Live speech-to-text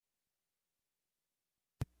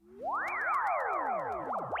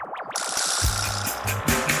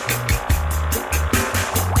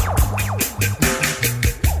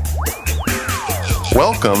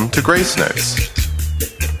Welcome to Grace Notes.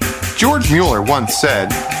 George Mueller once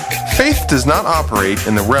said, "Faith does not operate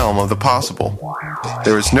in the realm of the possible.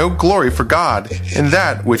 There is no glory for God in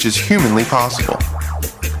that which is humanly possible.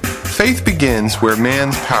 Faith begins where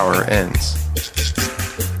man's power ends."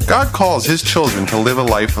 God calls His children to live a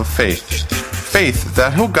life of faith. Faith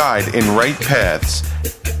that He'll guide in right paths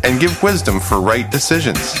and give wisdom for right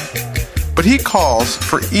decisions. But He calls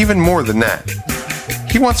for even more than that.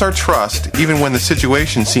 He wants our trust even when the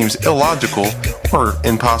situation seems illogical or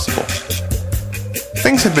impossible.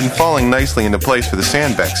 Things had been falling nicely into place for the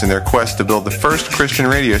Sandbeks in their quest to build the first Christian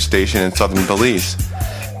radio station in southern Belize.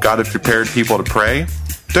 God had prepared people to pray,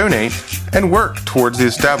 donate, and work towards the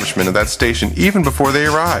establishment of that station even before they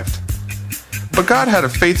arrived. But God had a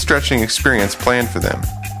faith-stretching experience planned for them.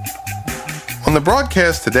 On the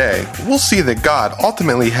broadcast today, we'll see that God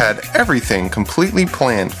ultimately had everything completely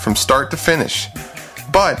planned from start to finish.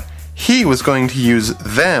 But He was going to use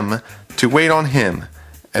them to wait on Him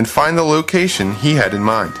and find the location He had in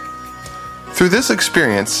mind. Through this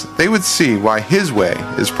experience, they would see why His way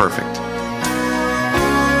is perfect.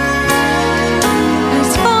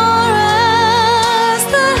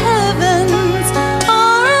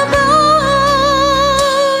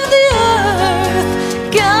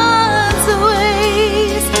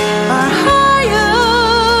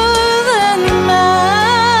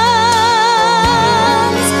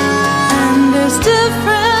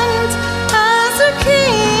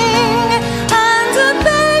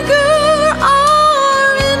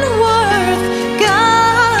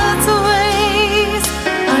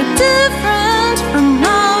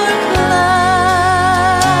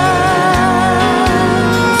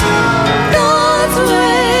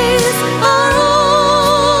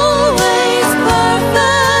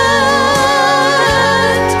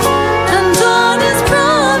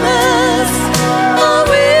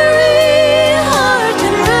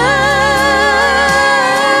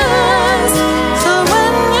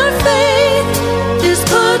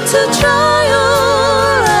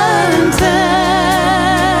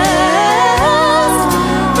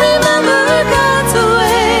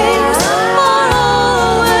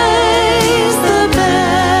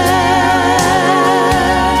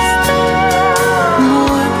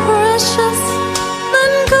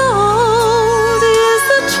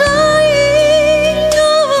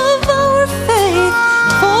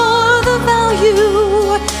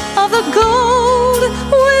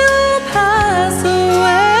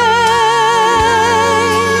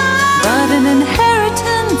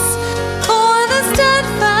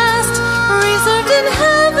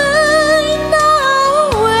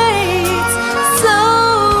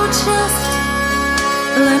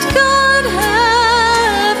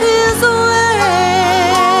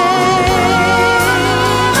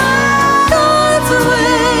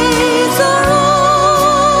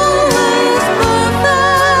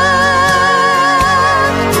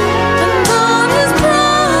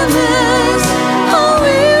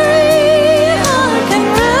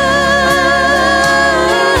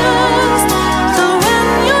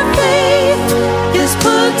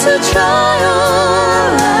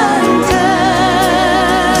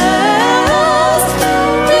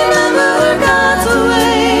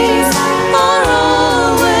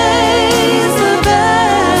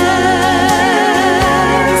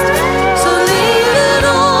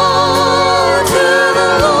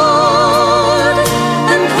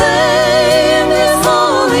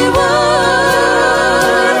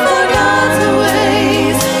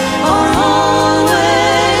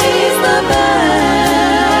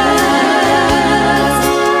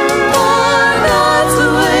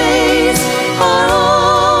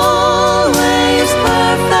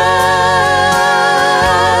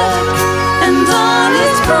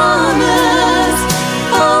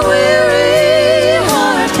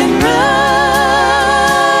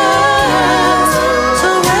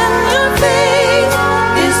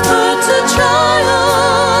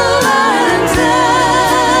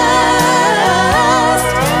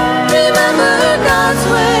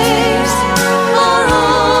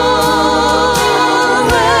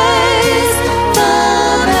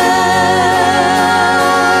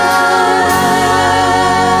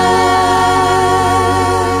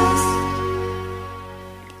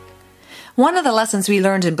 One of the lessons we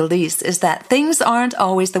learned in Belize is that things aren't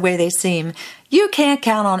always the way they seem. You can't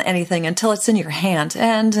count on anything until it's in your hand,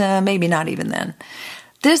 and maybe not even then.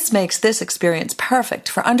 This makes this experience perfect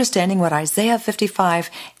for understanding what Isaiah 55,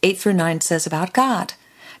 8-9 says about God.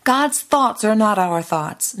 God's thoughts are not our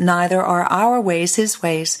thoughts, neither are our ways His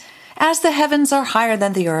ways. As the heavens are higher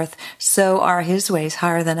than the earth, so are His ways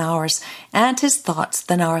higher than ours, and His thoughts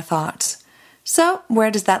than our thoughts. So, where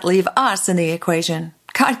does that leave us in the equation?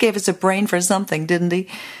 God gave us a brain for something, didn't He?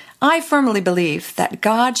 I firmly believe that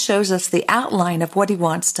God shows us the outline of what He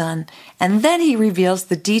wants done, and then He reveals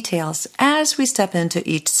the details as we step into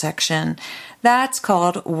each section. That's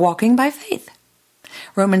called walking by faith.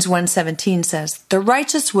 Romans 1:17 says, "The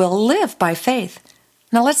righteous will live by faith."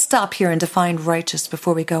 Now let's stop here and define righteous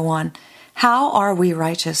before we go on. How are we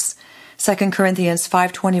righteous? 2 Corinthians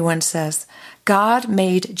 5:21 says, "God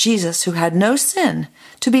made Jesus, who had no sin,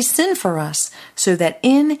 to be sin for us, so that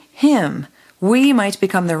in Him we might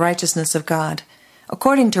become the righteousness of God."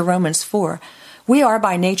 According to Romans 4, we are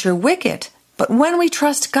by nature wicked, but when we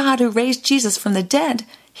trust God who raised Jesus from the dead,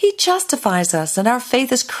 He justifies us and our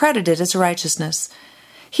faith is credited as righteousness.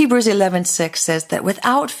 Hebrews 11:6 says that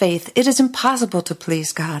without faith it is impossible to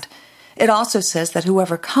please God. It also says that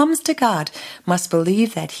whoever comes to God must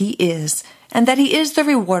believe that He is, and that He is the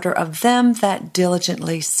rewarder of them that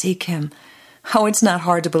diligently seek Him. Oh, it's not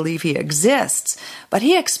hard to believe He exists, but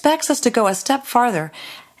He expects us to go a step farther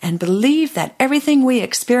and believe that everything we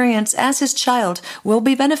experience as His child will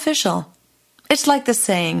be beneficial. It's like the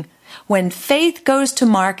saying, when faith goes to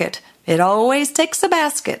market, it always takes a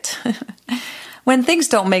basket. When things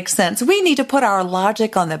don't make sense, we need to put our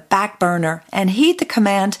logic on the back burner and heed the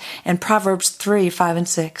command in Proverbs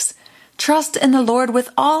 3:5-6. Trust in the Lord with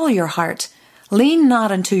all your heart. Lean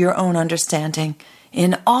not unto your own understanding.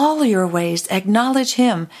 In all your ways acknowledge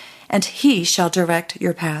Him, and He shall direct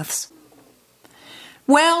your paths.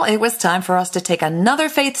 Well, it was time for us to take another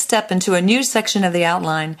faith step into a new section of the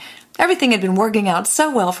outline. Everything had been working out so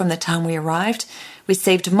well from the time we arrived. We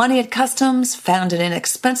saved money at customs, found an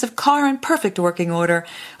inexpensive car in perfect working order.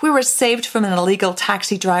 We were saved from an illegal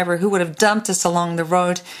taxi driver who would have dumped us along the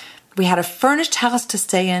road. We had a furnished house to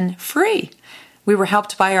stay in, free. We were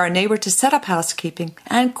helped by our neighbor to set up housekeeping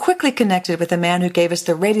and quickly connected with the man who gave us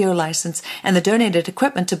the radio license and the donated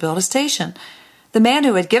equipment to build a station. The man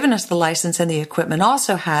who had given us the license and the equipment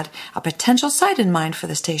also had a potential site in mind for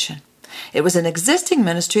the station. It was an existing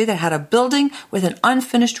ministry that had a building with an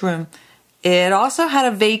unfinished room. It also had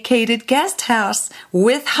a vacated guest house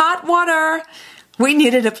with hot water. We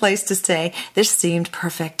needed a place to stay. This seemed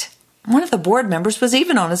perfect. One of the board members was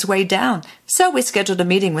even on his way down, so we scheduled a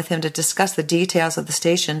meeting with him to discuss the details of the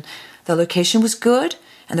station. The location was good,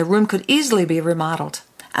 and the room could easily be remodeled.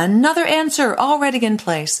 Another answer already in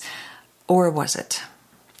place. Or was it?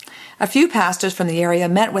 A few pastors from the area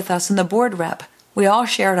met with us and the board rep. We all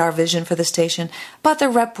shared our vision for the station, but the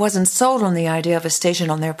rep wasn't sold on the idea of a station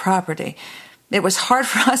on their property. It was hard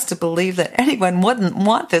for us to believe that anyone wouldn't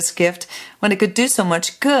want this gift when it could do so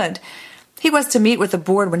much good. He was to meet with the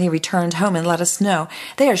board when he returned home and let us know.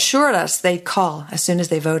 They assured us they'd call as soon as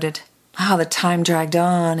they voted. The time dragged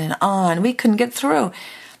on and on. We couldn't get through.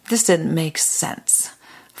 This didn't make sense.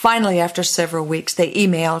 Finally, after several weeks, they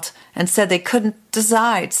emailed and said they couldn't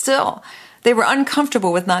decide. Still, they were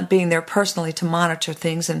uncomfortable with not being there personally to monitor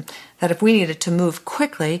things, and that if we needed to move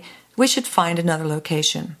quickly, we should find another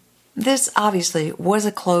location. This obviously was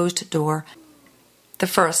a closed door, the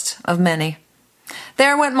first of many.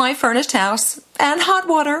 There went my furnished house, and hot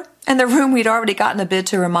water, and the room we'd already gotten a bid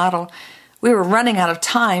to remodel. We were running out of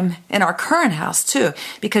time in our current house, too,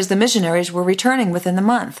 because the missionaries were returning within the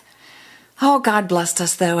month. God blessed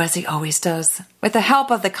us, though, as He always does, with the help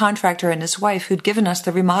of the contractor and his wife who'd given us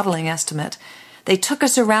the remodeling estimate. They took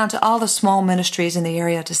us around to all the small ministries in the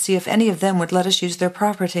area to see if any of them would let us use their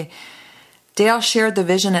property. Dale shared the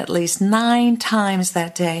vision at least 9 times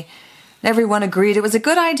that day. Everyone agreed it was a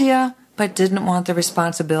good idea, but didn't want the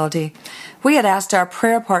responsibility. We had asked our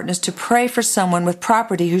prayer partners to pray for someone with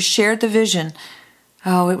property who shared the vision.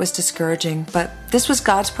 It was discouraging, but this was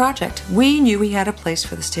God's project. We knew He had a place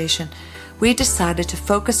for the station. We decided to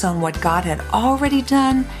focus on what God had already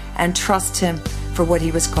done and trust Him for what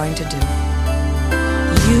He was going to do.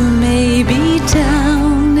 You may be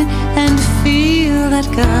down and feel that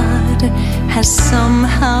God has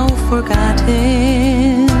somehow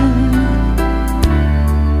forgotten,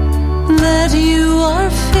 that you are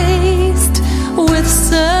faced with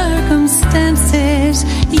circumstances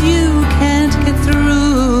you can't get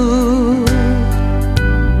through.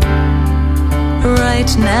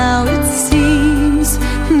 Right now it seems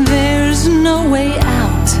there's no way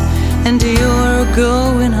out and you're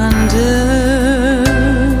going under,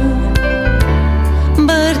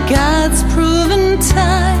 but God's proven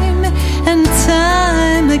time and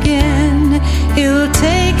time again He'll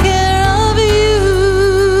take care of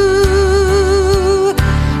you,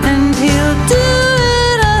 and He'll do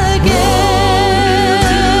it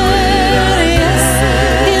again.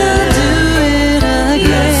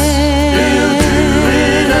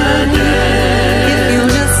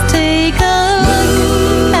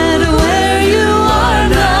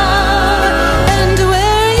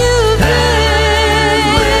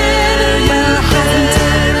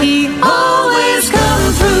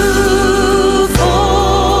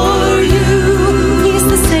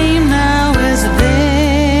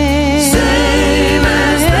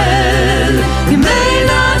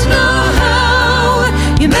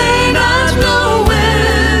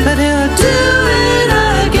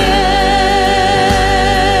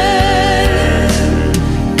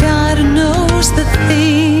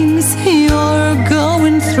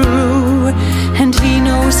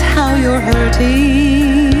 you're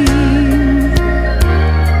hurting.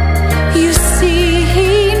 You see,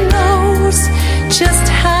 he knows just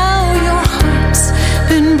how your heart's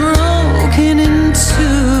been broken in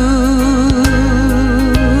two.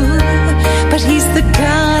 But he's the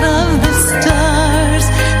God of the stars,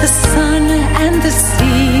 the sun and the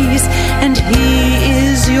seas, and he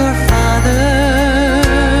is your Father.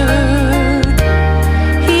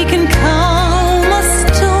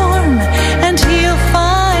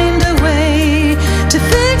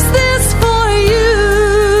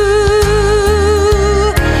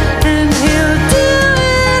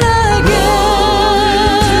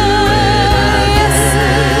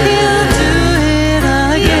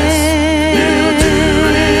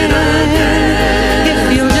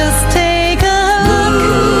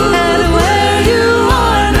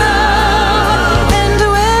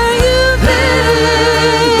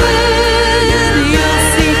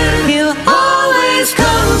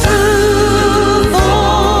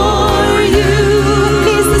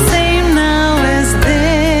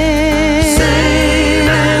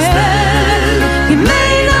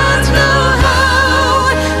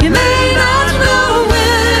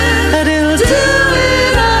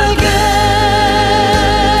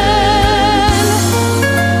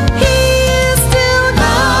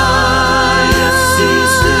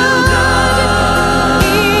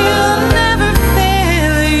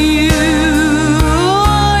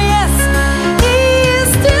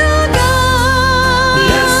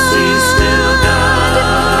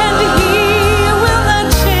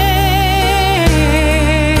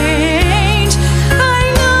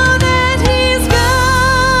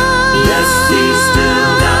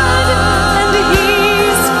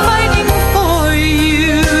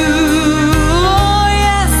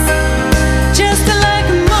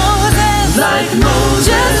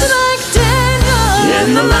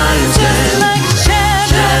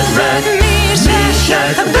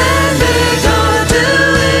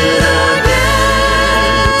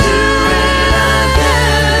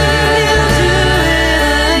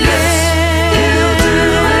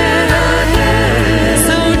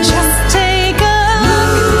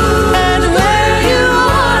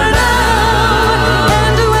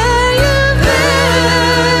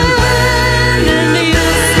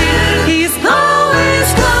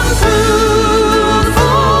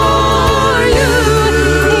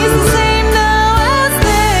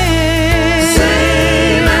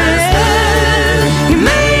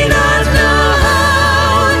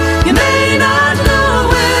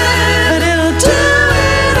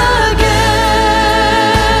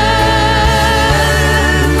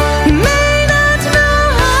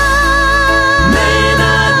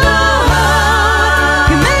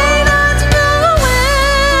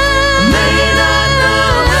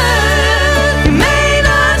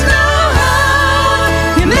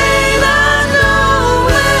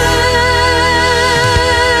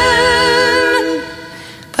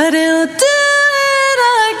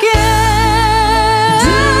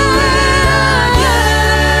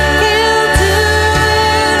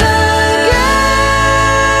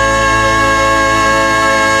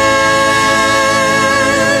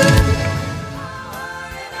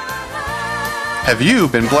 Have you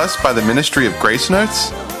been blessed by the ministry of Grace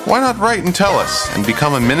Notes? Why not write and tell us and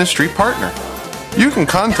become a ministry partner? You can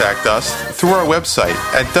contact us through our website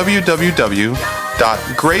at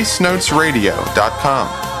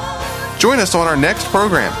www.gracenotesradio.com. Join us on our next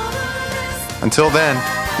program. Until then,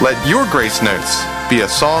 let your Grace Notes be a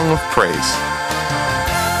song of praise.